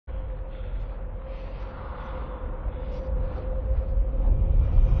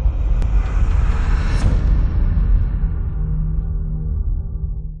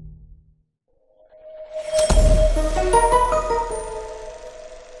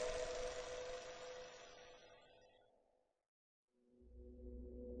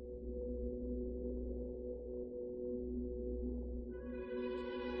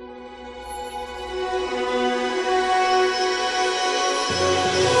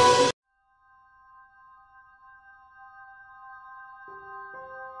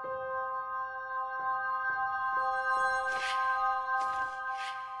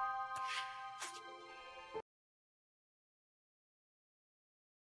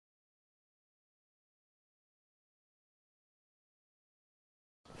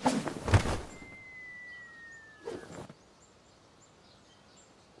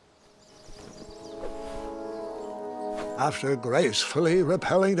After gracefully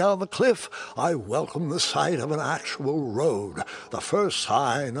rappelling down the cliff, I welcomed the sight of an actual road, the first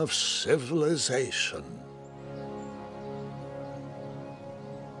sign of civilization.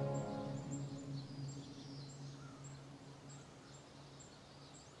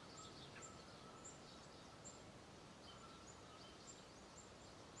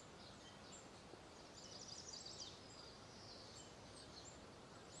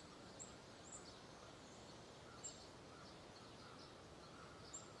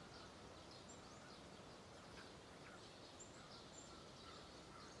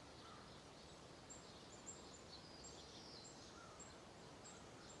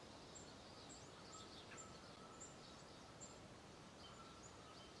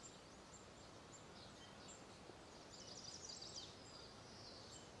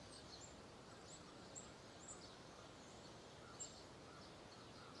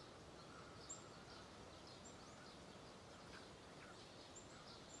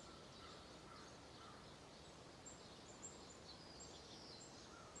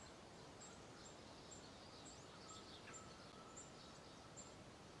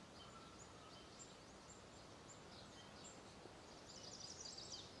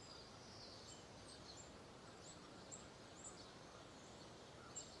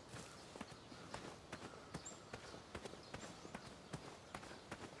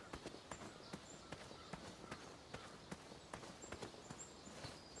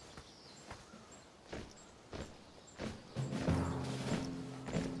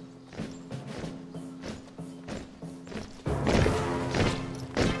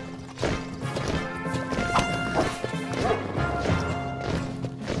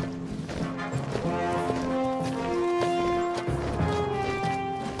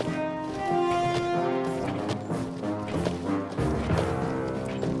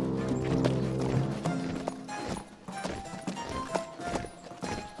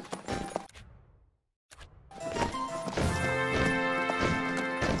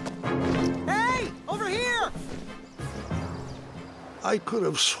 I could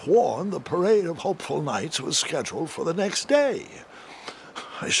have sworn the parade of hopeful knights was scheduled for the next day.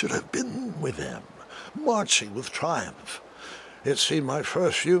 I should have been with them, marching with triumph. It seemed my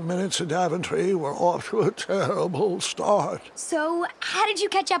first few minutes in Daventry were off to a terrible start. So, how did you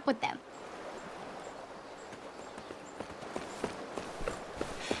catch up with them?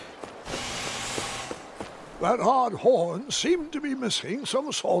 That odd horn seemed to be missing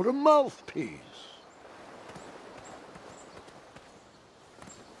some sort of mouthpiece.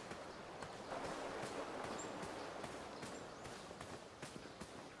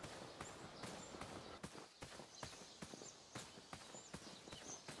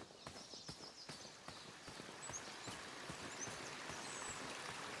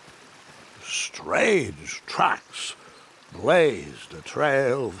 Strange tracks blazed a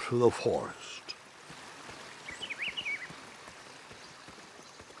trail through the forest.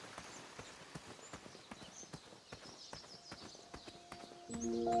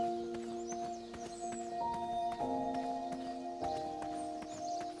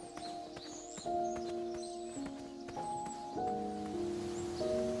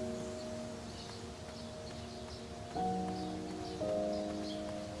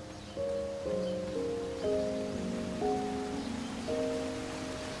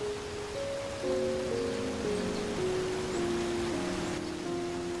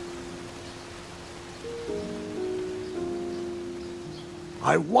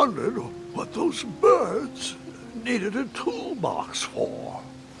 I wondered what those birds needed a toolbox for.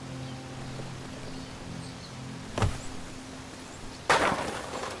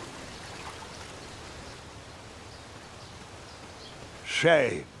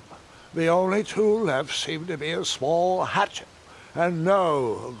 Shame. The only tool left seemed to be a small hatchet. And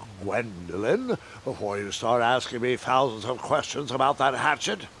no, Gwendolyn, before you start asking me thousands of questions about that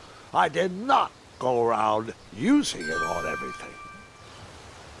hatchet, I did not go around using it on everything.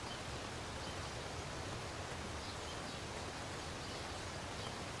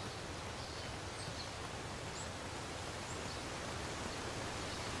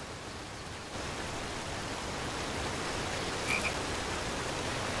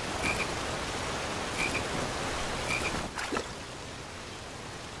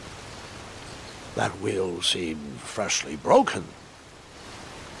 That wheel seemed freshly broken.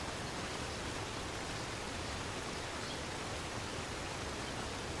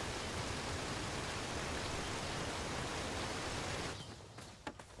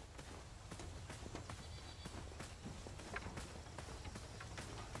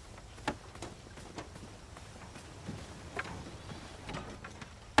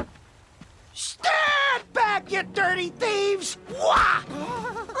 Stand back, you dirty thieves! Wah!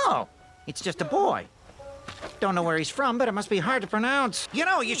 Oh, it's just a boy. Don't know where he's from, but it must be hard to pronounce. You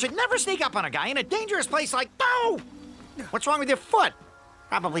know, you should never sneak up on a guy in a dangerous place like... Oh! What's wrong with your foot?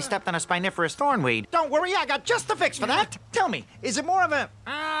 Probably stepped on a spiniferous thornweed. Don't worry, I got just the fix for that. Tell me, is it more of a...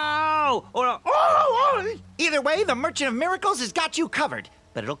 Ow! Or a... Oh! Either way, the Merchant of Miracles has got you covered.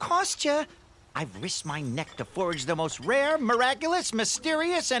 But it'll cost you. I've risked my neck to forage the most rare, miraculous,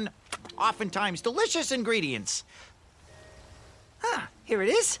 mysterious, and oftentimes delicious ingredients. Ah, here it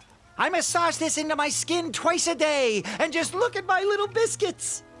is. I massage this into my skin twice a day, and just look at my little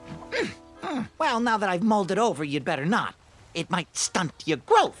biscuits. Well, now that I've mulled it over, you'd better not. It might stunt your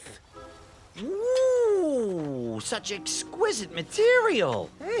growth. Ooh, such exquisite material.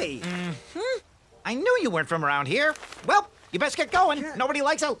 Hey. I knew you weren't from around here. Well, you best get going. Nobody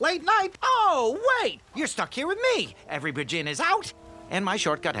likes a late night. Oh, wait, you're stuck here with me. Every Virgin is out, and my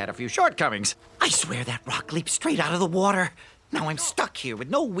shortcut had a few shortcomings. I swear that rock leaped straight out of the water. Now I'm stuck here with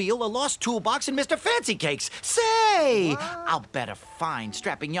no wheel, a lost toolbox, and Mr. Fancy Cakes. Say, I'll bet a fine,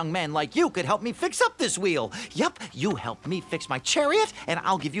 strapping young man like you could help me fix up this wheel. Yup, you help me fix my chariot, and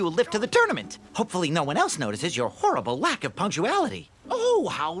I'll give you a lift to the tournament. Hopefully no one else notices your horrible lack of punctuality. Oh,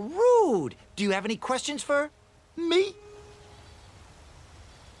 how rude. Do you have any questions for me?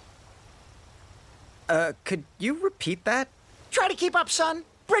 Could you repeat that? Try to keep up, son.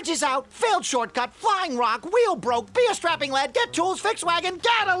 Bridge is out, failed shortcut, flying rock, wheel broke, be a strapping lad, get tools, fix wagon,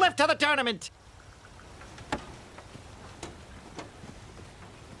 get a lift to the tournament.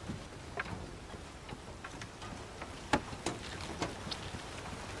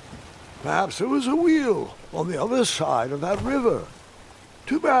 Perhaps there was a wheel on the other side of that river.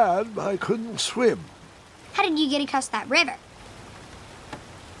 Too bad I couldn't swim. How did you get across that river?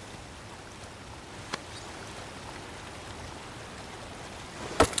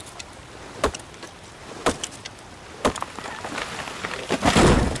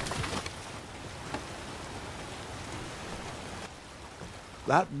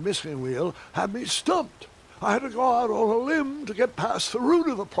 That missing wheel had me stumped. I had to go out on a limb to get past the root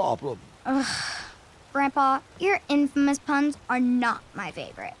of the problem. Grandpa, your infamous puns are not my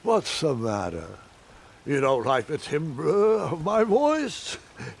favorite. What's the matter? You don't like the timbre of my voice?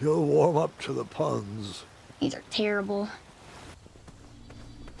 You'll warm up to the puns. These are terrible.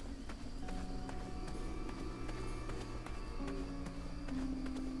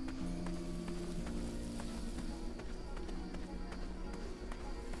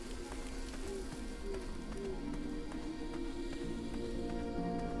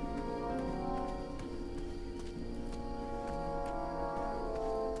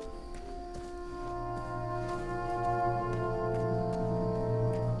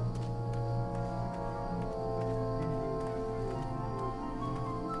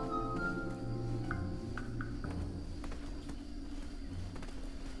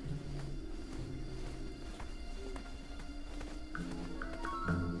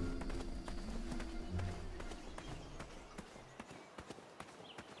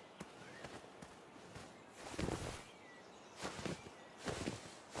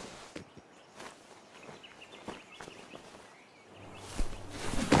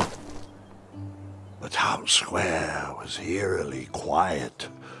 The town square was eerily quiet.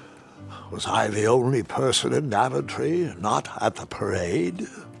 Was I the only person in Daventry not at the parade?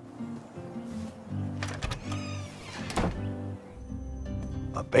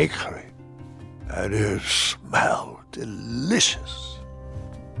 A bakery, and it smelled delicious.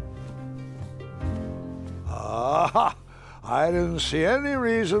 Ah, I didn't see any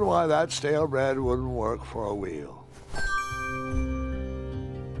reason why that stale bread wouldn't work for a wheel.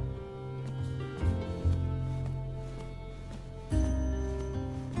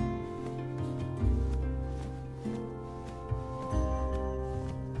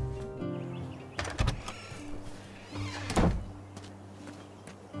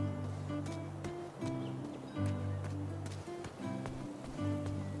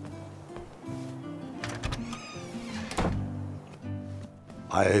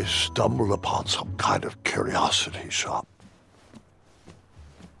 I stumbled upon some kind of curiosity shop.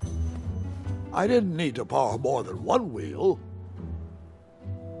 I didn't need to borrow more than one wheel.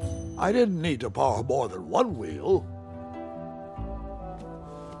 I didn't need to borrow more than one wheel.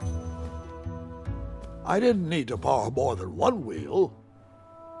 I didn't need to borrow more than one wheel.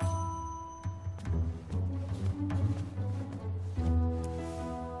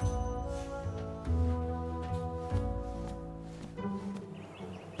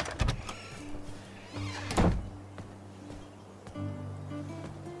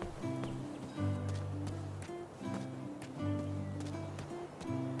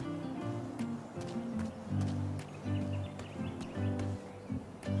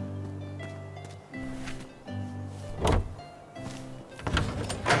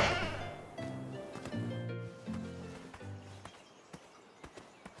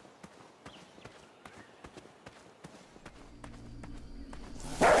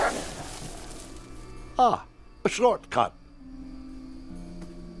 Ah, a shortcut.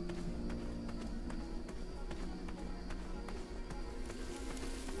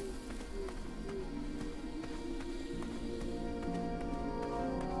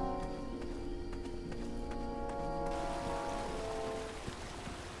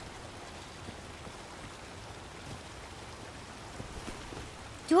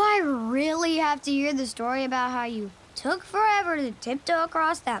 Do I really have to hear the story about how you took forever to tiptoe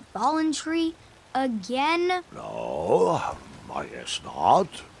across that fallen tree again? No, I guess not.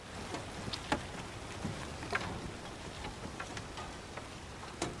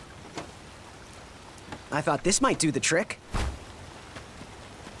 I thought this might do the trick.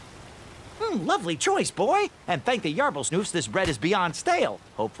 Lovely choice, boy. And thank the Yarblesnoofs, this bread is beyond stale.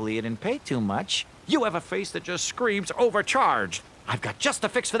 Hopefully you didn't pay too much. You have a face that just screams overcharged. I've got just a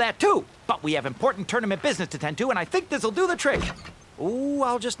fix for that, too. But we have important tournament business to tend to, and I think this'll do the trick. Ooh,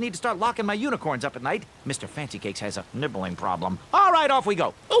 I'll just need to start locking my unicorns up at night. Mr. Fancy Cakes has a nibbling problem. All right, off we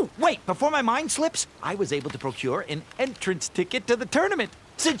go. Oh, wait, before my mind slips, I was able to procure an entrance ticket to the tournament.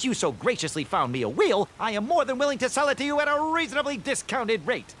 Since you so graciously found me a wheel, I am more than willing to sell it to you at a reasonably discounted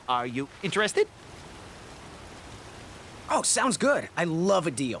rate. Are you interested? Oh, sounds good. I love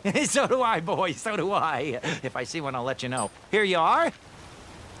a deal. So do I, boy, so do I. If I see one, I'll let you know. Here you are.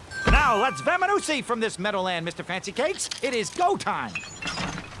 Now, let's Vamanusi from this meadowland, Mr. Fancy Cakes. It is go time.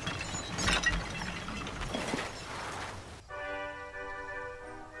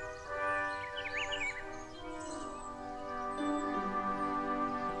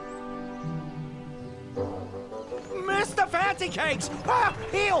 Mr. Fancy Cakes! Ah,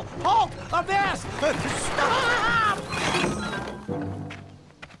 heel! Halt! Avast! Stop!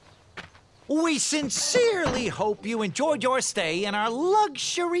 We sincerely hope you enjoyed your stay in our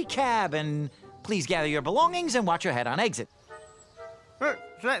luxury cabin. Please gather your belongings and watch your head on exit.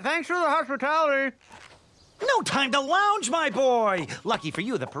 Thanks for the hospitality. No time to lounge, my boy! Lucky for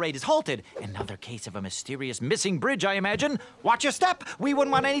you, the parade is halted. Another case of a mysterious missing bridge, I imagine. Watch your step. We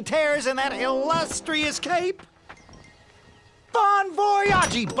wouldn't want any tears in that illustrious cape. Bon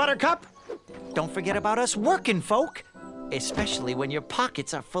voyage, Buttercup! Don't forget about us working folk, especially when your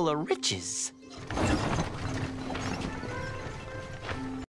pockets are full of riches.